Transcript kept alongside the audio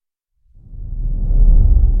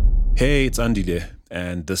Hey, it's Andile,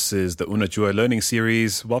 and this is the Unajua Learning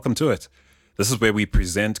Series. Welcome to it. This is where we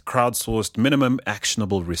present crowdsourced minimum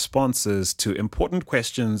actionable responses to important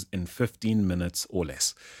questions in 15 minutes or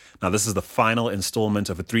less. Now, this is the final installment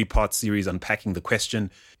of a three-part series unpacking the question,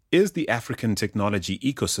 is the African technology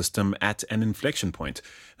ecosystem at an inflection point?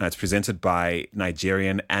 Now, it's presented by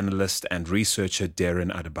Nigerian analyst and researcher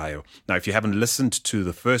Darren Adebayo. Now, if you haven't listened to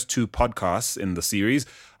the first two podcasts in the series,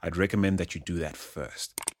 I'd recommend that you do that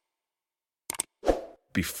first.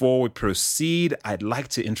 Before we proceed, I'd like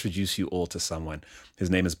to introduce you all to someone. His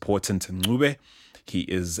name is Portent Ncube. He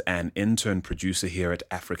is an intern producer here at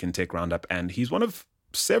African Tech Roundup, and he's one of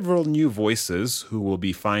several new voices who will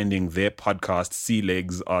be finding their podcast sea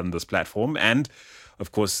legs on this platform. And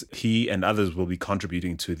of course, he and others will be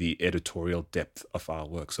contributing to the editorial depth of our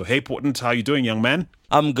work. So, hey, Portent, how are you doing, young man?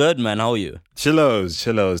 I'm good, man. How are you?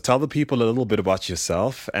 Chillos. Tell the people a little bit about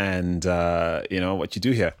yourself and, what you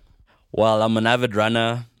do here. Well, I'm an avid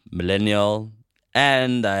runner, millennial,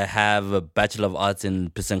 and I have a Bachelor of Arts in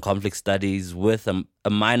Peace and Conflict Studies with a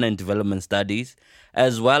minor in Development Studies,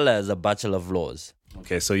 as well as a Bachelor of Laws.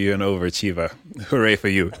 Okay, so you're an overachiever. Hooray for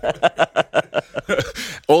you.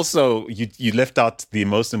 Also, you left out the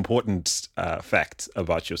most important fact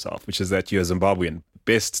about yourself, which is that you're Zimbabwean.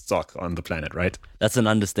 Best stock on the planet, right? That's an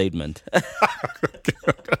understatement.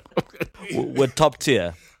 We're top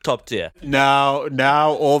tier. Top tier. Now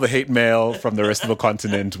all the hate mail from the rest of the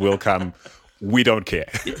continent will come. We don't care.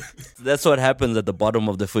 That's what happens at the bottom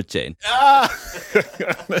of the food chain.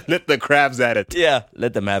 Let the crabs at it. Yeah,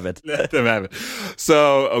 let them have it.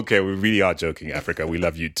 So, okay, we really are joking, Africa. We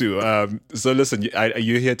love you too. So listen,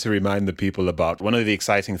 you're here to remind the people about one of the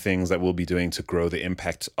exciting things that we'll be doing to grow the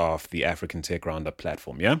impact of the African Tech Roundup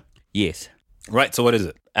platform, yeah? Yes. Right, so what is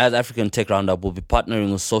it? As African Tech Roundup, we'll be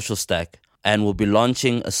partnering with Social Stack, and we'll be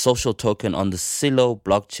launching a social token on the Silo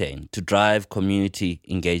blockchain to drive community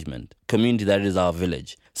engagement. Community, that is our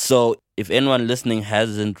village. So if anyone listening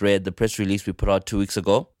hasn't read the press release we put out 2 weeks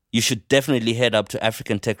ago, you should definitely head up to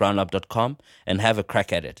africantechroundup.com and have a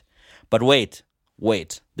crack at it. But wait,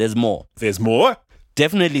 there's more. There's more?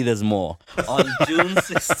 Definitely there's more. On June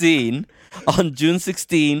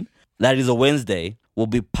 16, that is a Wednesday, we'll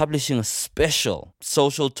be publishing a special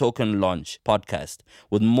social token launch podcast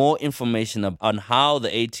with more information on how the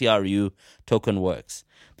ATRU token works.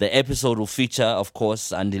 The episode will feature, of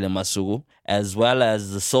course, Andile Masuku, as well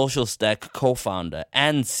as the Social Stack co-founder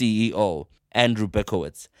and CEO, Andrew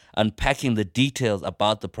Bekowitz, unpacking the details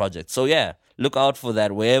about the project. So yeah, look out for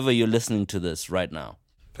that wherever you're listening to this right now.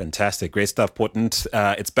 Fantastic. Great stuff, Portent.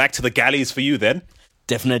 It's back to the galleys for you then.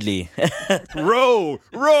 Definitely. Row!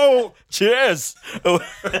 Cheers!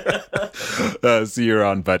 See you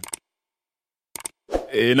around, bud.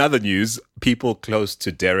 In other news, people close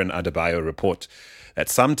to Darren Adebayo report that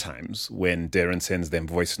sometimes when Darren sends them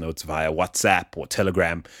voice notes via WhatsApp or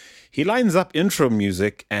Telegram, he lines up intro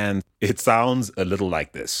music and it sounds a little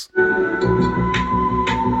like this.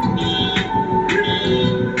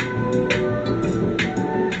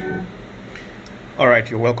 All right,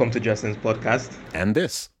 you're welcome to Justin's podcast. And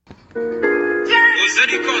this.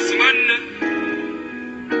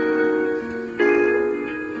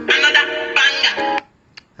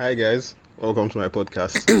 Hi guys, welcome to my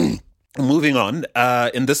podcast. Moving on,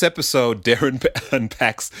 in this episode, Darren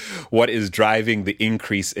unpacks what is driving the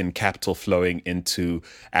increase in capital flowing into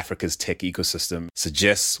Africa's tech ecosystem,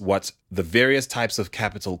 suggests what the various types of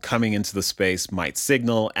capital coming into the space might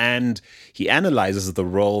signal, and he analyzes the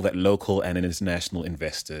role that local and international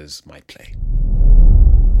investors might play.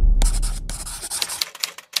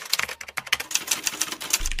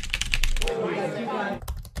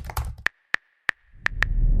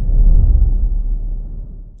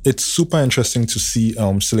 It's super interesting to see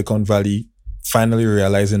Silicon Valley finally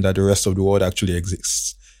realizing that the rest of the world actually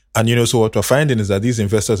exists. And, so what we're finding is that these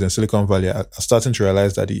investors in Silicon Valley are starting to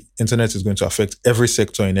realize that the internet is going to affect every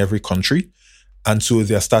sector in every country. And so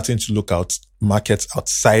they're starting to look out markets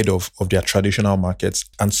outside of their traditional markets.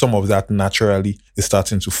 And some of that naturally is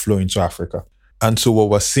starting to flow into Africa. And so what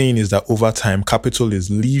we're seeing is that over time, capital is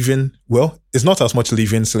leaving. Well, it's not as much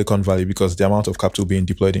leaving Silicon Valley because the amount of capital being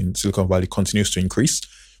deployed in Silicon Valley continues to increase.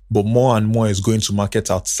 But more and more is going to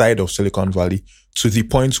markets outside of Silicon Valley to the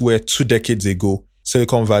point where 2 decades ago,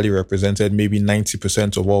 Silicon Valley represented maybe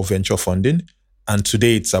 90% of all venture funding. And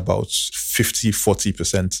today it's about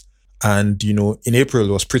 40%. And, in April,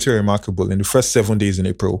 it was pretty remarkable. In the first 7 days in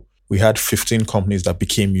April, we had 15 companies that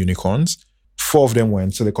became unicorns. 4 of them were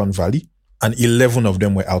in Silicon Valley and 11 of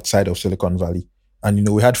them were outside of Silicon Valley. And,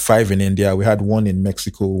 we had 5 in India, we had 1 in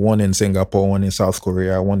Mexico, 1 in Singapore, 1 in South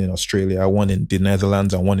Korea, 1 in Australia, 1 in the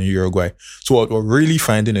Netherlands, and 1 in Uruguay. So what we're really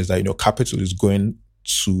finding is that, capital is going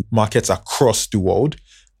to markets across the world,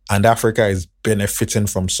 and Africa is benefiting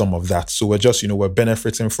from some of that. So we're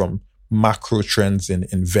benefiting from macro trends in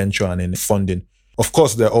venture and in funding. Of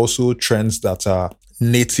course, there are also trends that are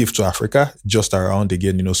native to Africa, just around,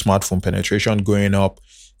 again, smartphone penetration going up,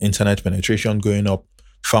 internet penetration going up,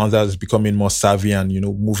 founders becoming more savvy and,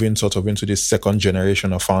 moving sort of into this second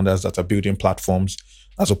generation of founders that are building platforms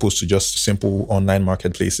as opposed to just simple online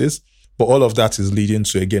marketplaces. But all of that is leading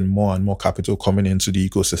to, again, more and more capital coming into the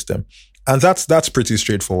ecosystem. And that's pretty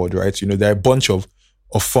straightforward, right? There are a bunch of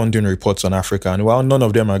funding reports on Africa. And while none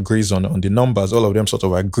of them agrees on the numbers, all of them sort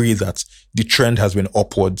of agree that the trend has been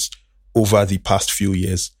upwards over the past few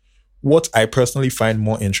years. What I personally find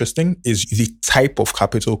more interesting is the type of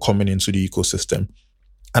capital coming into the ecosystem.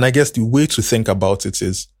 And I guess the way to think about it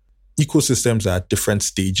is ecosystems are at different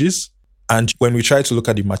stages. And when we try to look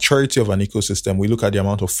at the maturity of an ecosystem, we look at the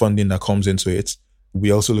amount of funding that comes into it.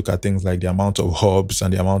 We also look at things like the amount of hubs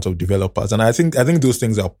and the amount of developers. And I think those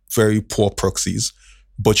things are very poor proxies.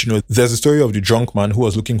 But, there's a story of the drunk man who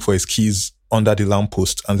was looking for his keys under the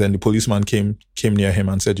lamppost. And then the policeman came near him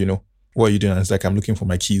and said, what are you doing? And it's like, I'm looking for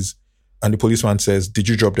my keys. And the policeman says, did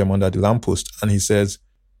you drop them under the lamppost? And he says,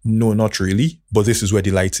 no, not really, but this is where the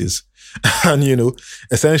light is. And,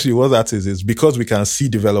 essentially what that is because we can see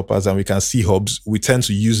developers and we can see hubs, we tend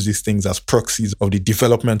to use these things as proxies of the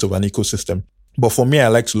development of an ecosystem. But for me, I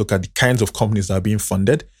like to look at the kinds of companies that are being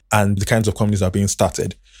funded and the kinds of companies that are being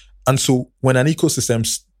started. And so when an ecosystem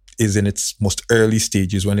is in its most early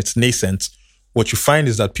stages, when it's nascent, what you find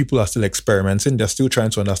is that people are still experimenting. They're still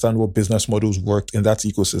trying to understand what business models work in that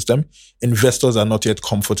ecosystem. Investors are not yet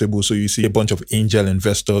comfortable. So you see a bunch of angel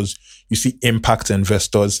investors, you see impact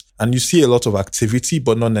investors, and you see a lot of activity,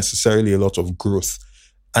 but not necessarily a lot of growth.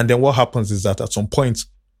 And then what happens is that at some point,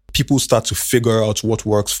 people start to figure out what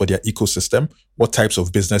works for their ecosystem, what types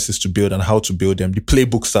of businesses to build and how to build them. The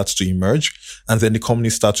playbook starts to emerge, and then the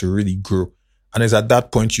companies start to really grow. And it's at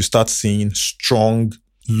that point you start seeing strong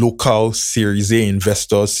local Series A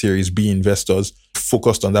investors, Series B investors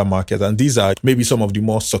focused on that market. And these are maybe some of the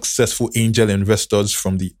more successful angel investors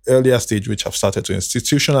from the earlier stage, which have started to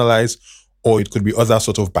institutionalize, or it could be other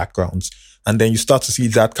sort of backgrounds. And then you start to see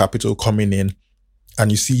that capital coming in,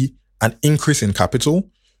 and you see an increase in capital,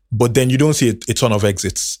 but then you don't see a ton of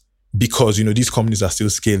exits because, these companies are still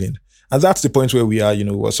scaling. And that's the point where we are,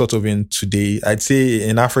 we're sort of in today. I'd say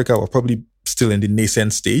in Africa, we're probably still in the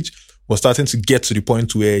nascent stage. We're starting to get to the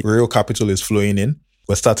point where real capital is flowing in.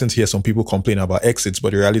 We're starting to hear some people complain about exits,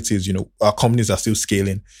 but the reality is, our companies are still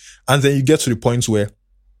scaling. And then you get to the point where,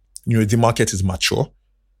 the market is mature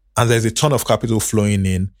and there's a ton of capital flowing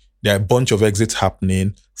in. There are a bunch of exits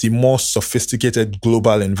happening. The more sophisticated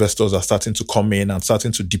global investors are starting to come in and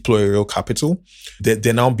starting to deploy real capital.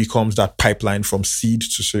 There now becomes that pipeline from seed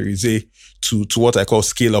to Series A to what I call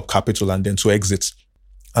scale-up capital and then to exits.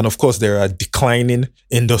 And of course, there are declining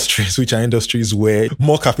industries, which are industries where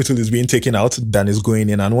more capital is being taken out than is going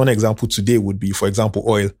in. And one example today would be, for example,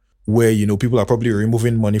 oil, where, people are probably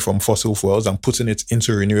removing money from fossil fuels and putting it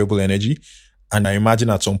into renewable energy. And I imagine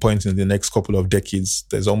at some point in the next couple of decades,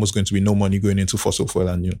 there's almost going to be no money going into fossil fuel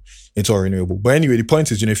and, into renewable. But anyway, the point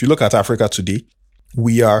is, if you look at Africa today,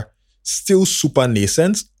 we are still super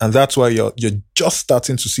nascent. And that's why you're just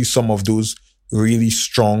starting to see some of those really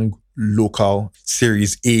strong local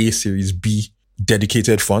Series A, Series B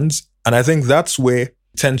dedicated funds. And I think that's where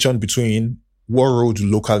tension between what role do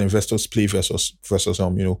local investors play versus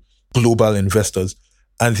global investors.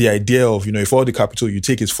 And the idea of, if all the capital you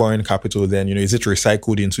take is foreign capital, then, is it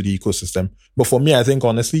recycled into the ecosystem? But for me, I think,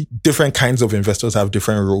 honestly, different kinds of investors have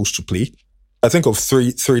different roles to play. I think of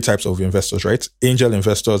three types of investors, right? Angel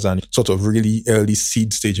investors and sort of really early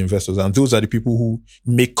seed stage investors. And those are the people who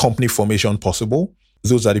make company formation possible.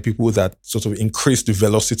 Those are the people that sort of increase the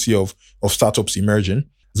velocity of startups emerging.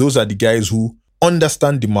 Those are the guys who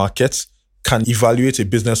understand the market, can evaluate a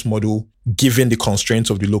business model given the constraints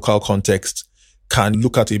of the local context, can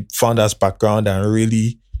look at a founder's background and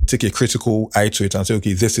really take a critical eye to it and say,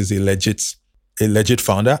 okay, this is a legit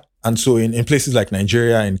founder. And so in places like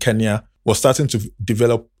Nigeria and Kenya, we're starting to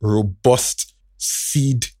develop robust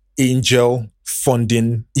seed angel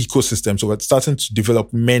funding ecosystems. So we're starting to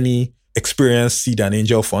develop many experienced seed and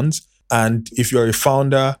angel funds. And if you're a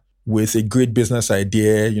founder with a great business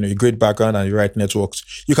idea, a great background and the right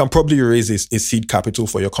networks, you can probably raise a seed capital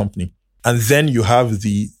for your company. And then you have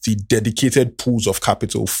the dedicated pools of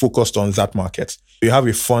capital focused on that market. You have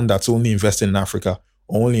a fund that's only investing in Africa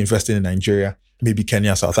or only investing in Nigeria, maybe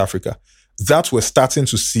Kenya, South Africa. that we're starting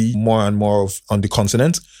to see more and more of on the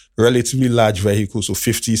continent, relatively large vehicles, so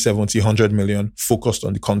 50, 70, 100 million focused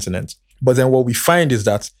on the continent. But then what we find is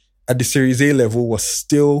that at the Series A level, we're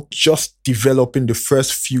still just developing the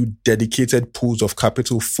first few dedicated pools of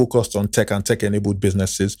capital focused on tech and tech-enabled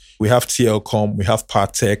businesses. We have TLCom, we have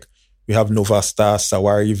Partech, we have Novastar,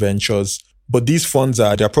 Sawari Ventures. But these funds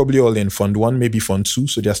they're probably all in Fund 1, maybe Fund 2,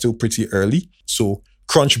 so they're still pretty early. So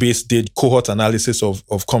Crunchbase did cohort analysis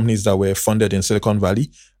of companies that were funded in Silicon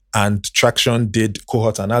Valley, and Traction did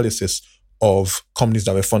cohort analysis of companies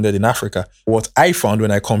that were funded in Africa. What I found when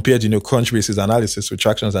I compared, Crunchbase's analysis with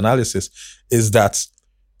Traction's analysis is that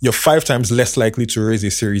you're 5 times less likely to raise a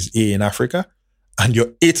Series A in Africa, and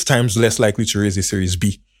you're 8 times less likely to raise a Series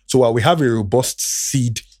B. So while we have a robust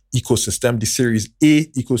seed ecosystem, the Series A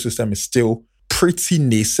ecosystem is still pretty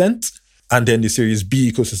nascent, and then the Series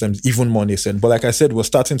B ecosystem is even more nascent. But like I said, we're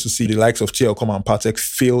starting to see the likes of TLCom and Partech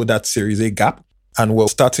fill that Series A gap. And we're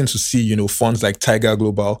starting to see, funds like Tiger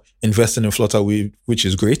Global investing in Flutterwave, which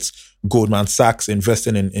is great. Goldman Sachs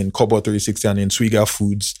investing in Cobalt 360 and in Twiga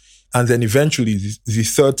Foods. And then eventually the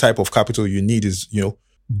third type of capital you need is,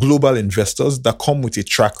 global investors that come with a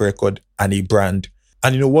track record and a brand.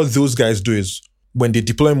 And what those guys do is when they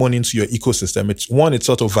deploy money into your ecosystem, it's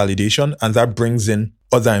sort of validation, and that brings in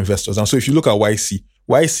other investors. And so if you look at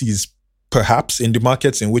YC is perhaps in the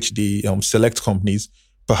markets in which they select companies,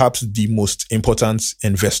 perhaps the most important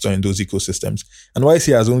investor in those ecosystems. And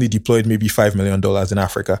YC has only deployed maybe $5 million in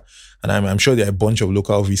Africa. And I'm sure there are a bunch of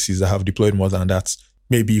local VCs that have deployed more than that,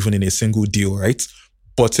 maybe even in a single deal, right?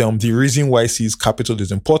 But the reason YC's capital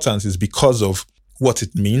is important is because of what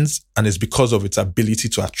it means, and it's because of its ability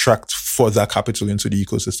to attract further capital into the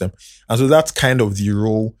ecosystem. And so that's kind of the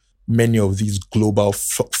role many of these global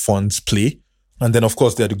funds play. And then, of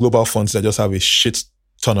course, there are the global funds that just have a shit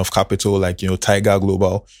ton of capital, like, Tiger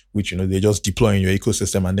Global, which, they just deploy in your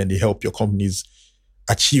ecosystem, and then they help your companies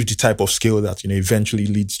achieve the type of scale that, eventually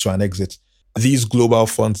leads to an exit. These global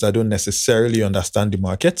funds that don't necessarily understand the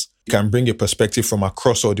market can bring a perspective from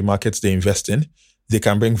across all the markets they invest in. They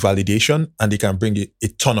can bring validation, and they can bring a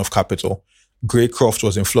ton of capital. Greycroft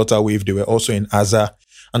was in Flutterwave. They were also in Aza.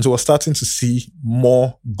 And so we're starting to see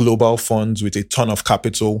more global funds with a ton of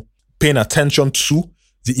capital paying attention to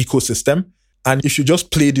the ecosystem. And if you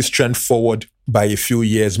just play this trend forward by a few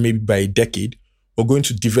years, maybe by a decade, we're going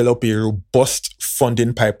to develop a robust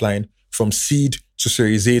funding pipeline from seed to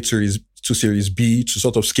Series A to Series B to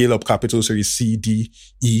sort of scale up capital, Series C, D,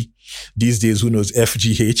 E. These days, who knows, F,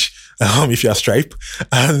 G, H, if you're Stripe.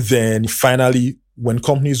 And then finally, when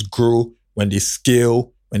companies grow, when they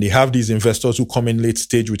scale, when they have these investors who come in late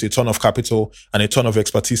stage with a ton of capital and a ton of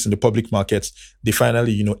expertise in the public markets, they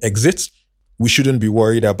finally, exit. We shouldn't be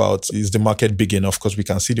worried about, is the market big enough? Because we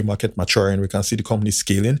can see the market maturing, we can see the company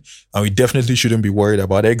scaling, and we definitely shouldn't be worried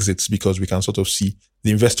about exits, because we can sort of see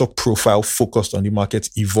the investor profile focused on the market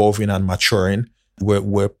evolving and maturing.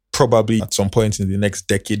 We're probably at some point in the next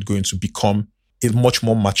decade going to become a much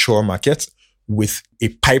more mature market with a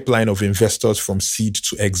pipeline of investors from seed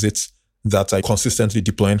to exit that are consistently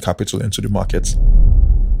deploying capital into the market.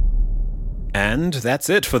 And that's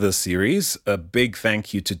it for this series. A big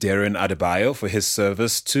thank you to Darren Adebayo for his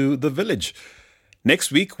service to the village.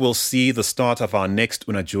 Next week, we'll see the start of our next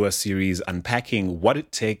Unajua series, unpacking what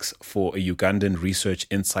it takes for a Ugandan research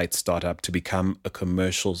insight startup to become a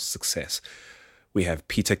commercial success. We have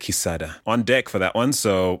Peter Kisada on deck for that one,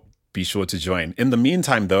 so be sure to join. In the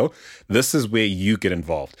meantime, though, this is where you get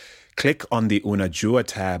involved. Click on the Unajua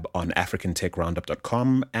tab on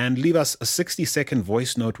africantechroundup.com and leave us a 60-second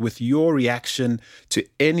voice note with your reaction to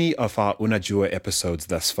any of our Unajua episodes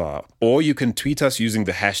thus far. Or you can tweet us using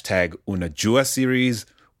the hashtag Unajua series,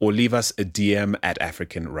 or leave us a DM at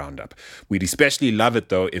African Roundup. We'd especially love it,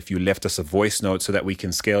 though, if you left us a voice note so that we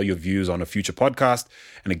can scale your views on a future podcast.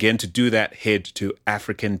 And again, to do that, head to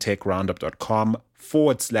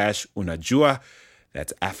africantechroundup.com/Unajua.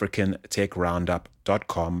 That's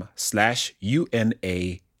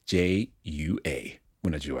africantechroundup.com/UNAJUA.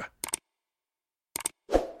 Unajua.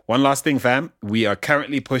 One last thing, fam. We are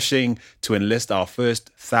currently pushing to enlist our first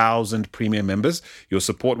 1,000 premium members. Your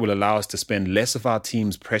support will allow us to spend less of our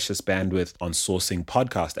team's precious bandwidth on sourcing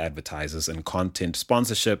podcast advertisers and content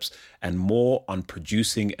sponsorships, and more on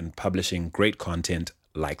producing and publishing great content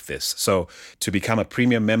like this. So to become a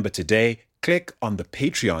premium member today, click on the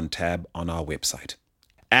Patreon tab on our website.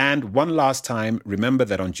 And one last time, remember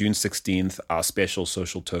that on June 16th, our special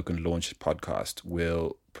Social Token Launch podcast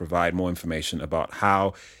will provide more information about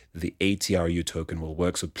how the ATRU token will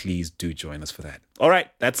work. So please do join us for that. All right,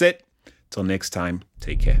 that's it. Till next time,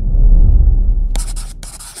 take care.